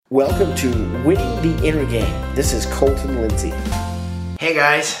Welcome to Winning the Inner Game. This is Colton Lindsay. Hey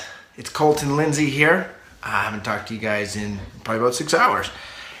guys, it's Colton Lindsay here. I haven't talked to you guys in probably about 6 hours.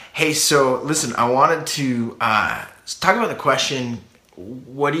 Hey, so listen, I wanted to talk about the question,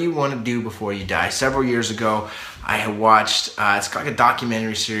 what do you want to do before you die? Several years ago, I had watched, it's like a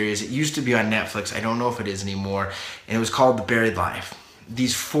documentary series. It used to be on Netflix. I don't know if it is anymore. And it was called The Buried Life.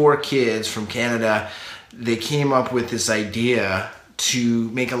 These 4 kids from Canada, they came up with this idea to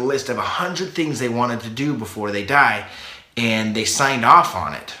make a list of 100 things they wanted to do before they die, and they signed off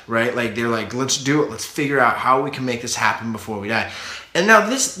on it, right? Like they're like, let's do it. Let's figure out how we can make this happen before we die. And now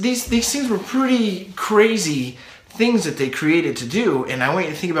these things were pretty crazy things that they created to do. And I want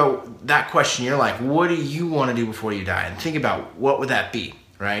you to think about that question. You're like, what do you want to do before you die? And think about what would that be,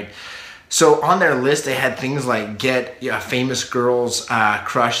 right? So on their list, they had things like get a famous girl's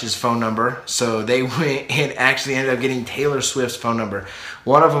crush's phone number. So they went and actually ended up getting Taylor Swift's phone number.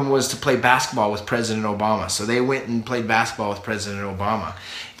 One of them was to play basketball with President Obama. So they went and played basketball with President Obama.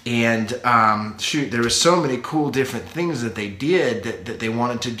 And there were so many cool different things that they did that they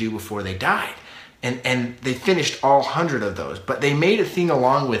wanted to do before they died. And they finished all 100 of those. But they made a thing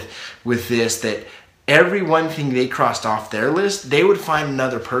along with this that every one thing they crossed off their list, they would find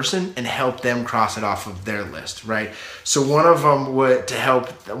another person and help them cross it off of their list, right? So one of them would to help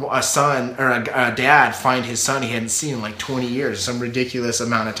a son or a dad find his son he hadn't seen in like 20 years, some ridiculous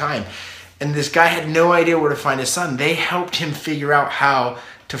amount of time. And this guy had no idea where to find his son. They helped him figure out how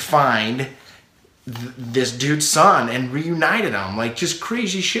to find this dude's son and reunited them. Like just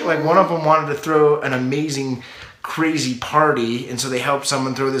crazy shit. Like one of them wanted to throw an amazing crazy party, and so they helped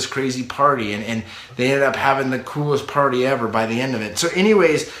someone throw this crazy party, and they ended up having the coolest party ever by the end of it. So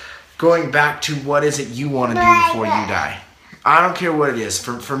anyways, going back to what is it you want to do before you die? I don't care what it is.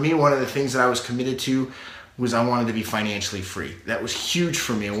 For me, one of the things that I was committed to was I wanted to be financially free. That was huge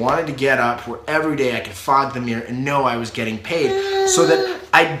for me. I wanted to get up where every day I could fog the mirror and know I was getting paid so that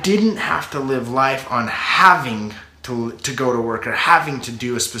I didn't have to live life on having to go to work or having to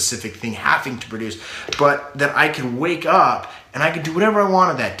do a specific thing, having to produce, but that I could wake up and I could do whatever I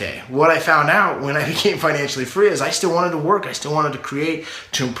wanted that day. What I found out when I became financially free is I still wanted to work, I still wanted to create,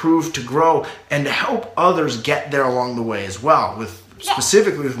 to improve, to grow, and to help others get there along the way as well,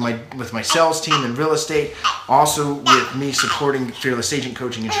 specifically with my sales team in real estate, also with me supporting Fearless Agent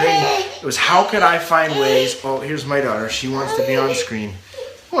coaching and training. It was how could I find ways, oh, here's my daughter, she wants to be on screen.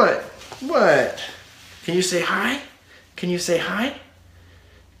 What? Can you say hi? Can you say hi?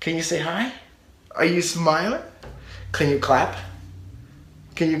 Can you say hi? Are you smiling? Can you clap?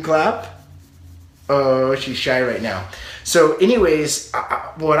 Can you clap? Oh, she's shy right now. So anyways,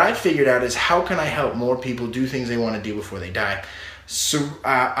 what I figured out is how can I help more people do things they want to do before they die? So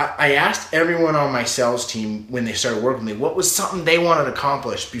I asked everyone on my sales team when they started working with me, what was something they wanted to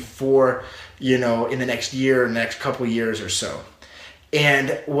accomplish before, in the next year or next couple of years or so.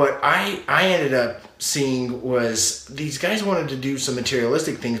 And what I ended up seeing was these guys wanted to do some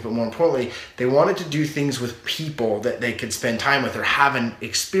materialistic things, but more importantly, they wanted to do things with people that they could spend time with or have an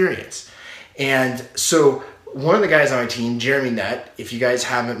experience. And so one of the guys on my team, Jeremy Nutt, if you guys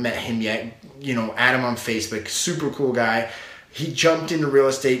haven't met him yet, add him on Facebook, super cool guy. He jumped into real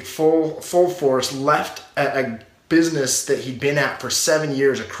estate full force, left a business that he'd been at for 7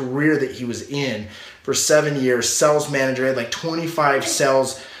 years, a career that he was in for 7 years, sales manager, had like 25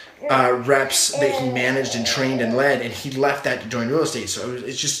 sales reps that he managed and trained and led, and he left that to join real estate. So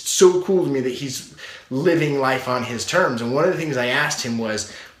it's just so cool to me that he's living life on his terms. And one of the things I asked him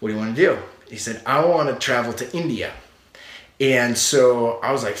was, what do you want to do? He said, I want to travel to India. And so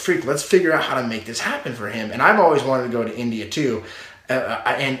I was like, freak, let's figure out how to make this happen for him. And I've always wanted to go to India too.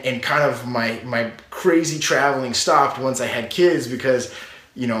 And kind of my crazy traveling stopped once I had kids because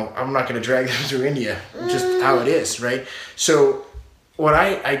I'm not going to drag them through India, just how it is, right? So what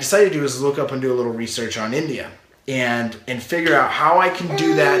I decided to do is look up and do a little research on India and figure out how I can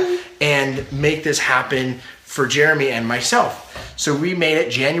do that and make this happen for Jeremy and myself. So we made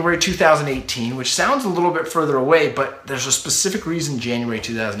it January 2018, which sounds a little bit further away, but there's a specific reason January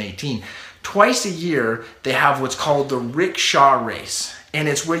 2018. Twice a year, they have what's called the rickshaw race. And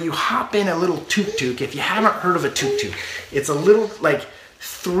it's where you hop in a little tuk-tuk. If you haven't heard of a tuk-tuk, it's a little like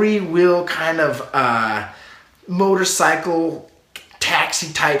 3-wheel kind of motorcycle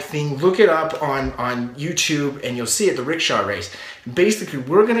taxi type thing. Look it up on YouTube and you'll see it, the rickshaw race. Basically,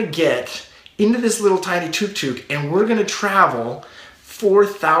 we're gonna get into this little tiny tuk-tuk and we're gonna travel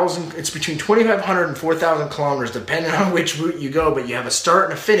 4,000, it's between 2,500 and 4,000 kilometers depending on which route you go, but you have a start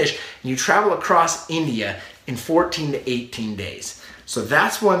and a finish and you travel across India in 14 to 18 days. So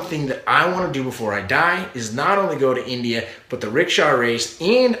that's one thing that I want to do before I die, is not only go to India, but the rickshaw race,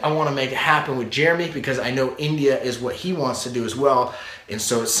 and I want to make it happen with Jeremy, because I know India is what he wants to do as well. And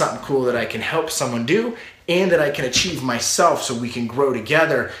so it's something cool that I can help someone do and that I can achieve myself, so we can grow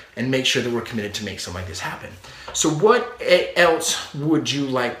together and make sure that we're committed to make something like this happen. So what else would you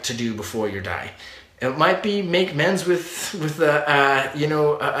like to do before you die? It might be make amends with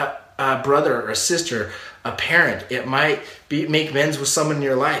a brother or a sister, a parent. It might be make amends with someone in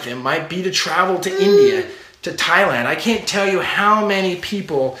your life. It might be to travel to India, to Thailand. I can't tell you how many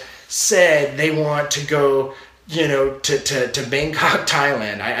people said they want to go, to Bangkok,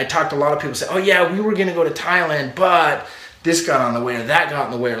 Thailand. I talked to a lot of people say, oh yeah, we were going to go to Thailand, but this got on the way, or that got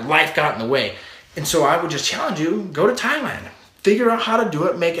in the way, or life got in the way. And so I would just challenge you, go to Thailand. Figure out how to do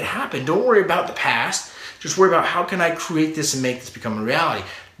it, make it happen. Don't worry about the past. Just worry about, how can I create this and make this become a reality?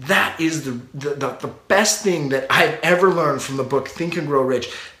 That is the best thing that I've ever learned from the book Think and Grow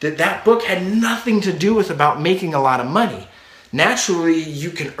Rich. That book had nothing to do with about making a lot of money. Naturally, you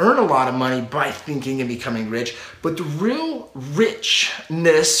can earn a lot of money by thinking and becoming rich, but the real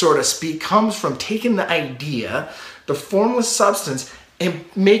richness, so to speak, comes from taking the idea, the formless substance, and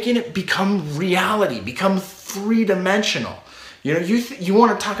making it become reality, become three-dimensional. You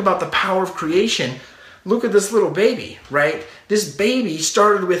want to talk about the power of creation. Look at this little baby, right? This baby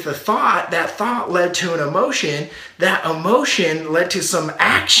started with a thought. That thought led to an emotion. That emotion led to some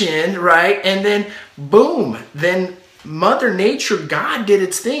action, right? And then boom, then Mother Nature, God did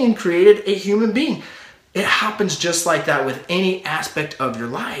its thing and created a human being. It happens just like that with any aspect of your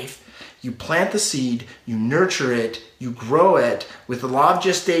life. You plant the seed, you nurture it, you grow it. With the law of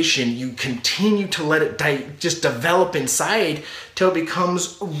gestation, you continue to let it just develop inside till it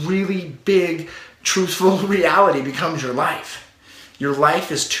becomes a really big, truthful reality, becomes your life. Your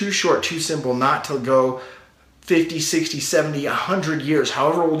life is too short, too simple not to go 50, 60, 70, 100 years,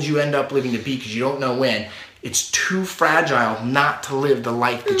 however old you end up living to be, because you don't know when. It's too fragile not to live the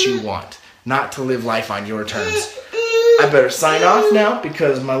life that you want, not to live life on your terms. I better sign off now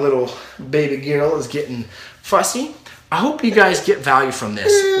because my little baby girl is getting fussy. I hope you guys get value from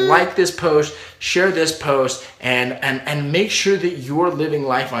this. Like this post, share this post, and make sure that you're living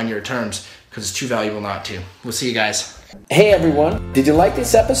life on your terms, because it's too valuable not to. We'll see you guys. Hey everyone, did you like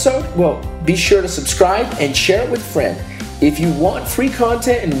this episode? Well, be sure to subscribe and share it with a friend. If you want free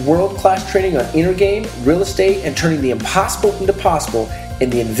content and world-class training on inner game, real estate, and turning the impossible into possible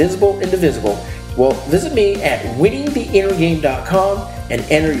and the invisible into visible, well, visit me at winningtheinnergame.com and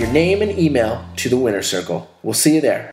enter your name and email to the Winner Circle. We'll see you there.